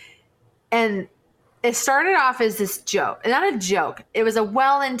 And it started off as this joke. Not a joke. It was a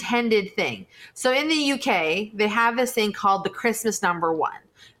well-intended thing. So in the UK, they have this thing called the Christmas #1.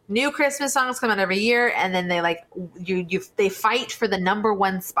 New Christmas songs come out every year, and then they they fight for the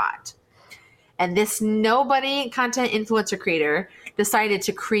 #1 spot. And this nobody content influencer creator decided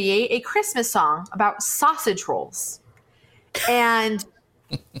to create a Christmas song about sausage rolls. And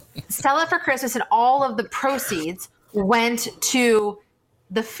sell it for Christmas, and all of the proceeds went to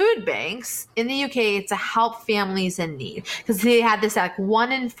the food banks in the UK to help families in need. Because they had this like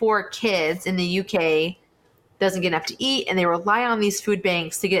 1 in 4 kids in the UK doesn't get enough to eat, and they rely on these food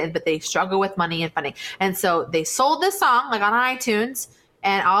banks to get it, but they struggle with money and funding. And so they sold this song like on iTunes,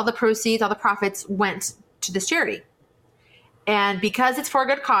 and all the proceeds, all the profits went to this charity. And because it's for a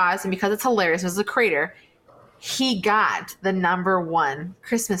good cause and because it's hilarious as a creator, he got the #1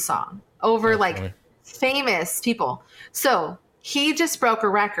 Christmas song over famous people. So he just broke a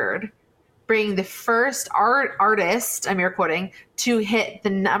record, being the first artist, I'm air quoting, to hit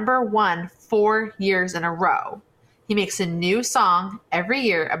the #1 4 years in a row. He makes a new song every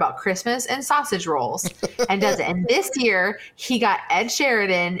year about Christmas and sausage rolls and does it. And this year he got Ed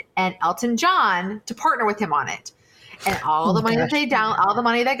Sheeran and Elton John to partner with him on it. And all the money all the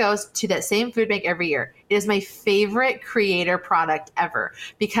money that goes to that same food bank every year. It is my favorite creator product ever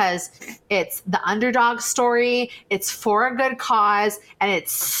because it's the underdog story, it's for a good cause, and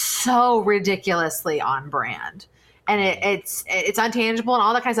it's so ridiculously on brand. And it's untangible and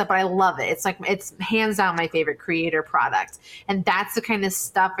all that kind of stuff, but I love it. It's hands down my favorite creator product. And that's the kind of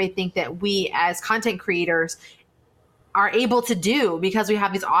stuff I think that we as content creators are able to do because we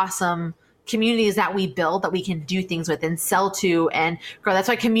have these awesome communities that we build that we can do things with and sell to and grow. That's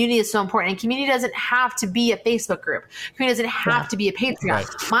why community is so important. And community doesn't have to be a Facebook group. Community doesn't have to be a Patreon. Right.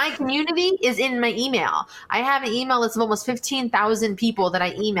 My community is in my email. I have an email list of almost 15,000 people that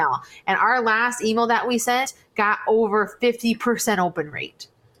I email. And our last email that we sent got over 50% open rate.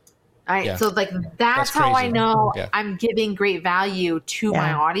 Right. Yeah. So that's how I know I'm giving great value to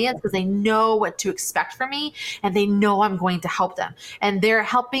my audience because they know what to expect from me and they know I'm going to help them. And they're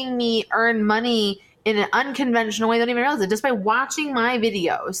helping me earn money in an unconventional way. They don't even realize it. Just by watching my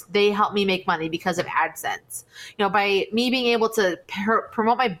videos, they help me make money because of AdSense. You know, by me being able to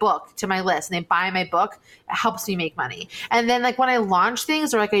promote my book to my list and they buy my book, it helps me make money. And then when I launch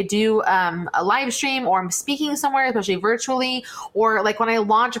things or I do a live stream or I'm speaking somewhere, especially virtually, or when I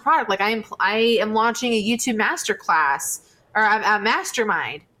launch a product, I am launching a YouTube masterclass or a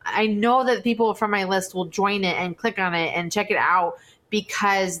mastermind. I know that people from my list will join it and click on it and check it out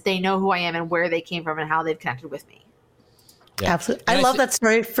because they know who I am and where they came from and how they've connected with me. Yeah. Absolutely. I love that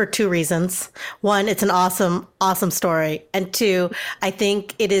story for 2 reasons. 1, it's an awesome, awesome story. And 2, I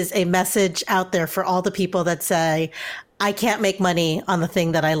think it is a message out there for all the people that say, I can't make money on the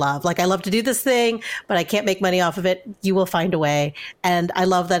thing that I love. I love to do this thing, but I can't make money off of it. You will find a way. And I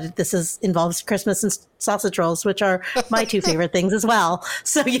love that this involves Christmas and sausage rolls, which are my 2 favorite things as well.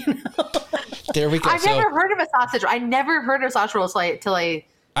 So, There we go. I've never heard of a sausage. I never heard of sausage rolls until I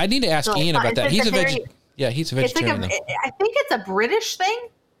need to ask Ian about that. He's a vegetarian. Yeah, he's a vegetarian. I think it's a British thing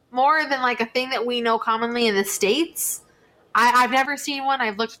more than a thing that we know commonly in the States. I've never seen one.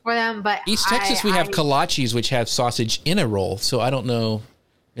 I've looked for them, but East Texas, we have kolaches, which have sausage in a roll. So I don't know.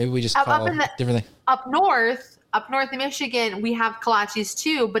 Maybe we just call different thing. Up north in Michigan, we have kolaches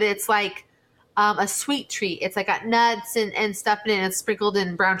too, but it's like a sweet treat. It's like got nuts and stuff in it, and it's sprinkled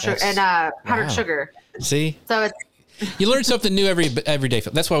in brown sugar and powdered sugar. See? So it's you learn something new every day.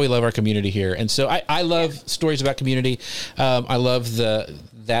 That's why we love our community here. And so I love stories about community. I love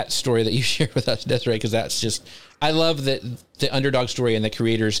that story that you shared with us, Desiree, because that's just, I love that the underdog story and the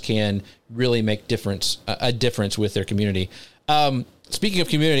creators can really make a difference with their community. Speaking of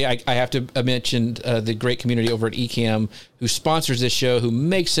community, I have to mention the great community over at Ecamm who sponsors this show, who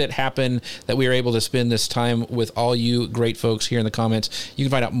makes it happen that we are able to spend this time with all you great folks here in the comments. You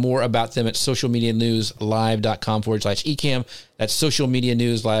can find out more about them at socialmedianewslive.com/Ecamm. That's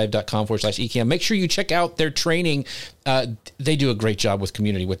socialmedianewslive.com/Ecamm. Make sure you check out their training. They do a great job with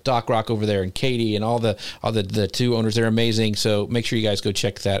community, with Doc Rock over there and Katie and all the two owners. They're amazing. So make sure you guys go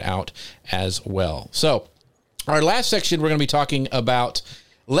check that out as well. So, our last section, we're going to be talking about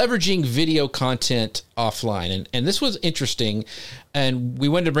leveraging video content offline. And this was interesting. And we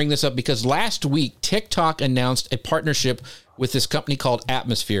wanted to bring this up because last week, TikTok announced a partnership with this company called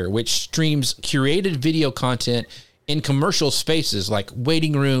Atmosphere, which streams curated video content in commercial spaces like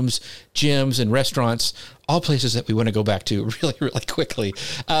waiting rooms, gyms, and restaurants, all places that we want to go back to really, really quickly.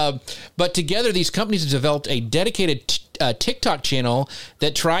 But together, these companies have developed a dedicated TikTok channel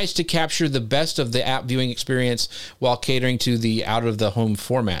that tries to capture the best of the app viewing experience while catering to the out-of-the-home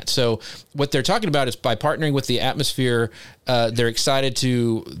format. So what they're talking about is by partnering with the Atmosphere, they're excited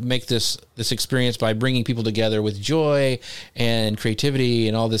to make this experience by bringing people together with joy and creativity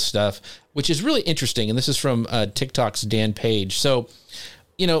and all this stuff, which is really interesting. And this is from TikTok's Dan Page. So,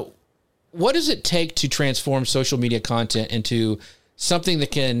 what does it take to transform social media content into something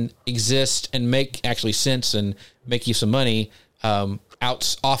that can exist and make actually sense and make you some money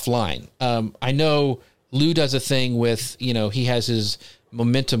offline? I know Lou does a thing with, he has his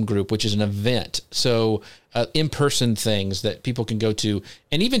Momentum group, which is an event. So in-person things that people can go to.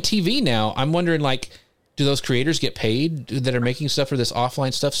 And even TV now, I'm wondering, do those creators get paid that are making stuff for this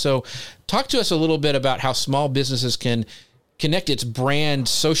offline stuff? So talk to us a little bit about how small businesses can connect its brand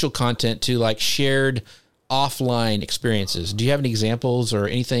social content to shared offline experiences. Do you have any examples or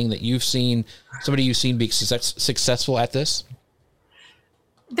anything that you've seen, somebody you've seen be successful at this?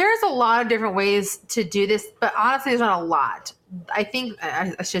 There's a lot of different ways to do this, but honestly, there's not a lot. I think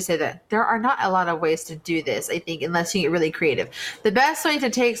I should say that there are not a lot of ways to do this, I think, unless you get really creative. The best way to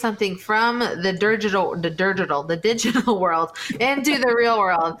take something from the digital world into the real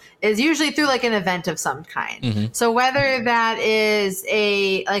world is usually through an event of some kind. Mm-hmm. So whether that is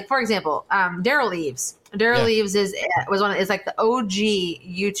for example, Daryl Eves. Eves is like the OG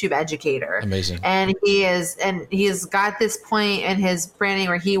YouTube educator. Amazing. And he's got this point in his branding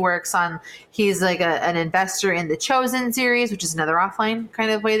where he's like an investor in the Chosen series, which is another offline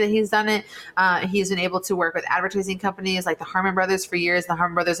kind of way that he's done it. He's been able to work with advertising companies like the Harmon Brothers for years. The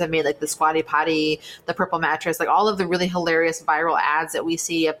Harmon Brothers have made the Squatty Potty, the Purple Mattress, all of the really hilarious viral ads that we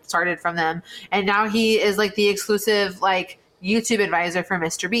see have started from them. And now he is the exclusive YouTube advisor for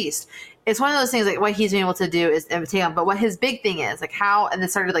Mr. Beast. It's one of those things what he's been able to do is take on. But what his big thing is, and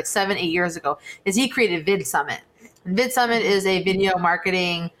this started 7-8 years ago, is he created Vid Summit. And Vid Summit is a video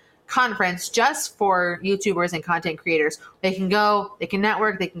marketing conference just for YouTubers and content creators. They can go, they can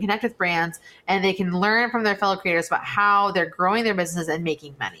network, they can connect with brands, and they can learn from their fellow creators about how they're growing their businesses and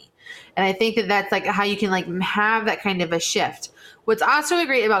making money. And I think that that's how you can have that kind of a shift. What's also really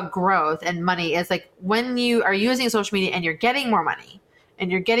great about growth and money is when you are using social media and you're getting more money, and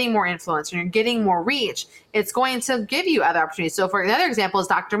you're getting more influence, and you're getting more reach, it's going to give you other opportunities. So for another example is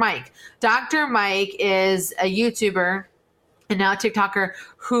Dr. Mike. Dr. Mike is a YouTuber and now a TikToker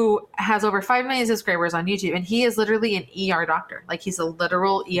who has over 5 million subscribers on YouTube. And he is literally an ER doctor. He's a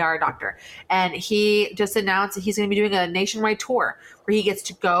literal ER doctor. And he just announced that he's going to be doing a nationwide tour where he gets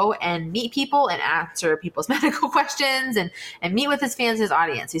to go and meet people and answer people's medical questions and meet with his fans, his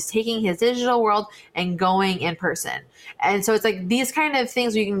audience. He's taking his digital world and going in person. And so it's these kind of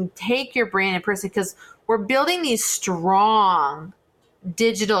things where you can take your brand in person, because we're building these strong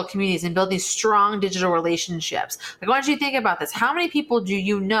digital communities and build these strong digital relationships. I want you to think about this. How many people do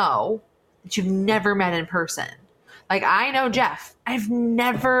you know that you've never met in person? I know Jeff. I've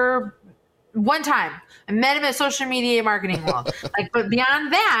never one time I met him at social media marketing world. But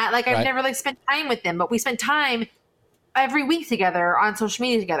beyond that, I've never spent time with him, but we spent time every week together on social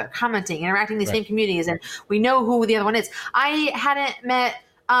media together, commenting, interacting in these same communities, and we know who the other one is. I hadn't met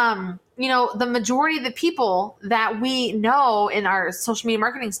the majority of the people that we know in our social media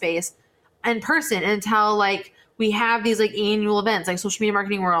marketing space in person until we have these like annual events like Social Media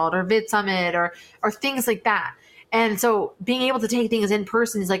Marketing World or Vid Summit or things like that. And so being able to take things in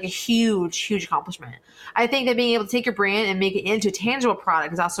person is like a huge, huge accomplishment. I think that being able to take your brand and make it into a tangible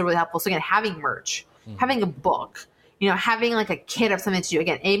product is also really helpful. So again, having merch, having a book, having like a kit of something to do.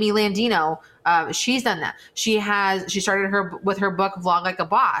 Again, Amy Landino, she's done that. She started with her book Vlog Like a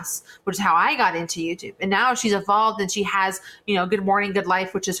Boss, which is how I got into YouTube. And now she's evolved and she has, Good Morning, Good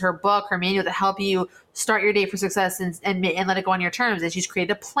Life, which is her book, her manual to help you start your day for success and let it go on your terms. And she's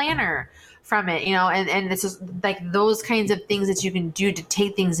created a planner from it, and it's just like those kinds of things that you can do to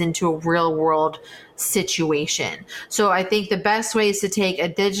take things into a real world situation. So I think the best ways to take a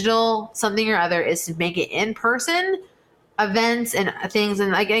digital something or other is to make it in person events and things.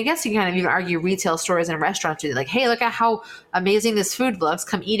 And I guess you can kind of even argue retail stores and restaurants do like, hey, look at how amazing this food looks.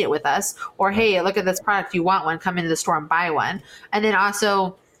 Come eat it with us. Or, hey, look at this product. If you want one, come into the store and buy one. And then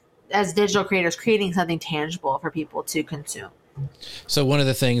also as digital creators, creating something tangible for people to consume. So one of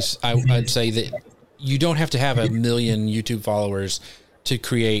the things I'd say that you don't have to have 1 million YouTube followers to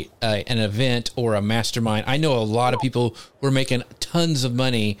create an event or a mastermind. I know a lot of people who are making tons of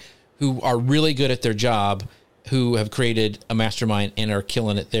money who are really good at their job, who have created a mastermind and are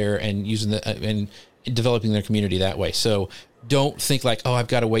killing it there and using and developing their community that way. So don't think like, oh, I've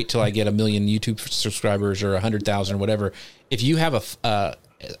got to wait till I get 1 million YouTube subscribers or 100,000 or whatever. If you have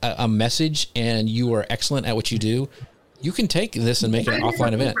a message and you are excellent at what you do, you can take this and make it an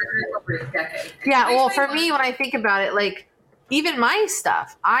offline event. Yeah, well, for me, when I think about it, like even my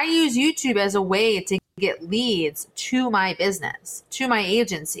stuff, I use YouTube as a way to get leads to my business, to my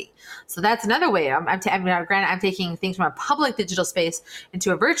agency. So that's another way. Granted, I'm taking things from a public digital space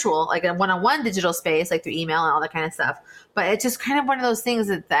into a virtual, like a one-on-one digital space, like through email and all that kind of stuff. But it's just kind of one of those things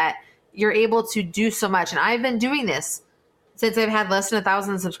that you're able to do so much. And I've been doing this since I've had less than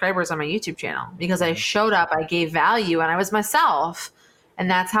 1,000 subscribers on my YouTube channel because I showed up, I gave value, and I was myself. And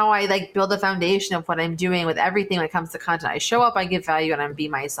that's how I like build the foundation of what I'm doing with everything when it comes to content. I show up, I give value, and I be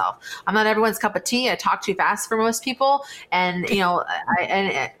myself. I'm not everyone's cup of tea. I talk too fast for most people. And,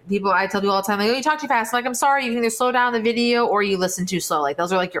 I tell people all the time, like, oh, you talk too fast. I'm like, I'm sorry. You can either slow down the video or you listen too slow. Like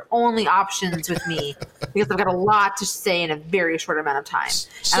those are like your only options with me because I've got a lot to say in a very short amount of time.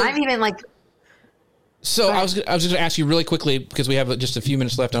 And I'm even like, so I was just going to ask you really quickly because we have just a few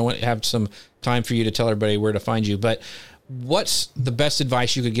minutes left. I want to have some time for you to tell everybody where to find you. But what's the best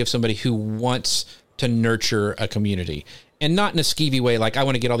advice you could give somebody who wants to nurture a community and not in a skeevy way? Like I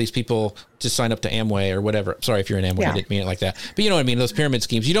want to get all these people to sign up to Amway or whatever. Sorry if you're in Amway, I didn't mean it like that. But you know what I mean? Those pyramid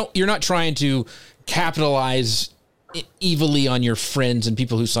schemes. You're not trying to capitalize evilly on your friends and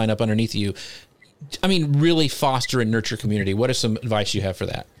people who sign up underneath you. I mean, really foster and nurture community. What is some advice you have for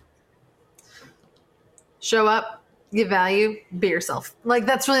that? Show up, give value, be yourself. Like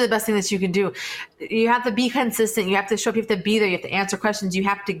that's really the best thing that you can do. You have to be consistent. You have to show up. You have to be there. You have to answer questions. You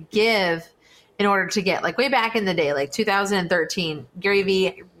have to give in order to get. Like way back in the day, like 2013, Gary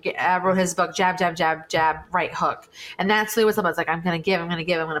Vee wrote his book, Jab, Jab, Jab, Jab, Right Hook. And that's really what's about. It's like, I'm going to give, I'm going to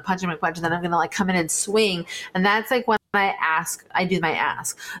give, I'm going to punch, I'm going to punch, and then I'm going to like come in and swing. And that's like when I do my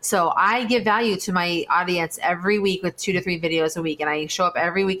ask. So I give value to my audience every week with 2 to 3 videos a week. And I show up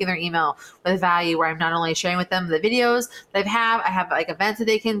every week in their email with value where I'm not only sharing with them the videos that I have like events that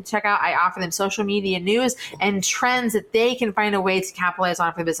they can check out. I offer them social media news and trends that they can find a way to capitalize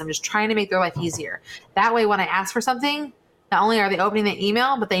on for the business. I'm just trying to make their life easier. That way, when I ask for something, not only are they opening the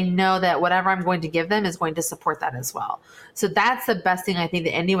email, but they know that whatever I'm going to give them is going to support that as well. So that's the best thing I think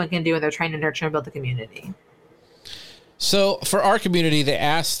that anyone can do when they're trying to nurture and build the community. So for our community, the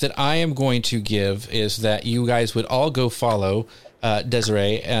ask that I am going to give is that you guys would all go follow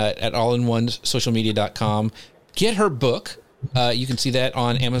Desiree at allinOneSocialMedia.com. Get her book. You can see that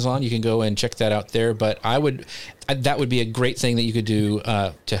on Amazon. You can go and check that out there. But that would be a great thing that you could do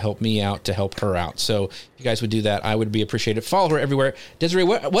to help me out, to help her out. So if you guys would do that, I would be appreciated. Follow her everywhere. Desiree,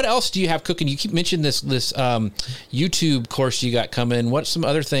 what else do you have cooking? You keep mentioning this YouTube course you got coming. What's some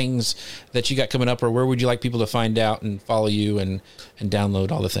other things that you got coming up, or where would you like people to find out and follow you and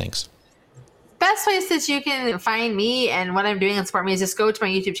download all the things? Best place that you can find me and what I'm doing and support me is just go to my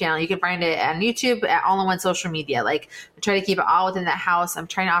YouTube channel. You can find it on YouTube at All in One Social Media. Like I try to keep it all within that house. I'm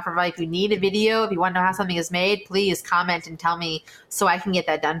trying to offer value. If you need a video, if you want to know how something is made, please comment and tell me so I can get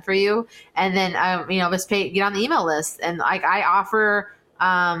that done for you. And then just get on the email list. And I offer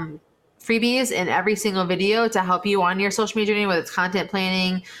freebies in every single video to help you on your social media journey, whether it's content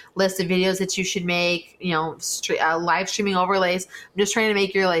planning, list of videos that you should make, live streaming overlays. I'm just trying to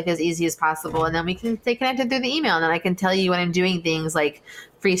make your life as easy as possible. And then we can stay connected through the email. And then I can tell you when I'm doing things like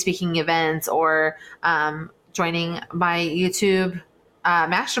free speaking events or joining my YouTube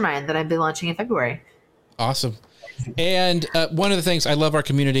mastermind that I've been launching in February. Awesome. And one of the things, I love our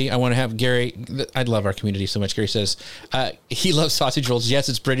community. I want to have Gary. I love our community so much. Gary says he loves sausage rolls. Yes,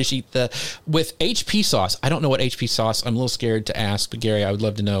 it's British. Eat with HP sauce. I don't know what HP sauce. I'm a little scared to ask, but Gary, I would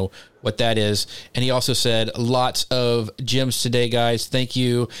love to know what that is. And he also said lots of gems today, guys. Thank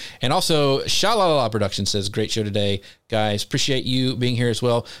you. And also Shalala Production says great show today, guys. Appreciate you being here as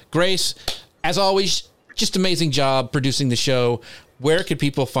well. Grace, as always, just amazing job producing the show. Where could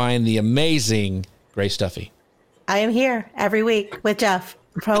people find the amazing Grace Duffy? I am here every week with Jeff,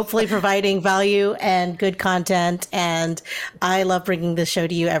 hopefully providing value and good content. And I love bringing this show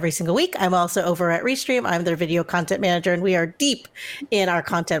to you every single week. I'm also over at Restream. I'm their video content manager, and we are deep in our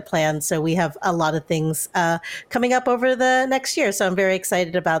content plan. So we have a lot of things coming up over the next year. So I'm very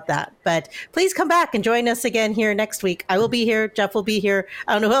excited about that. But please come back and join us again here next week. I will be here. Jeff will be here.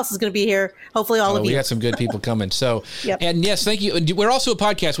 I don't know who else is going to be here. Hopefully all of you. We got some good people coming. So, And yes, thank you. We're also a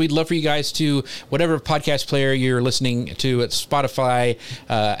podcast. We'd love for you guys to, whatever podcast player you're listening to, at Spotify,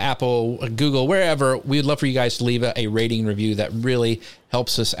 Apple, Google, wherever, we'd love for you guys to leave a rating review. That really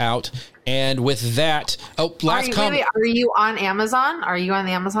helps us out. And with that, last comment. Are you on Amazon? Are you on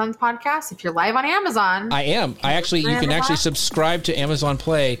the Amazon podcast? If you're live on Amazon. I am. You can actually subscribe to Amazon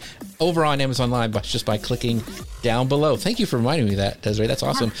Play over on Amazon Live just by clicking down below. Thank you for reminding me of that, Desiree. That's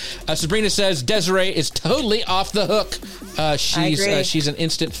awesome. Sabrina says Desiree is totally off the hook. She's an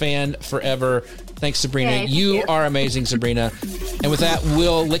instant fan forever. Thanks, Sabrina. Yay, you are amazing, Sabrina. And with that,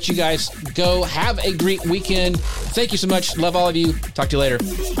 we'll let you guys go. Have a great weekend. Thank you so much. Love all of you. Talk to you later.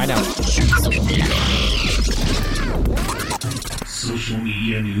 Bye now. Social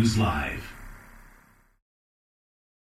Media News Live.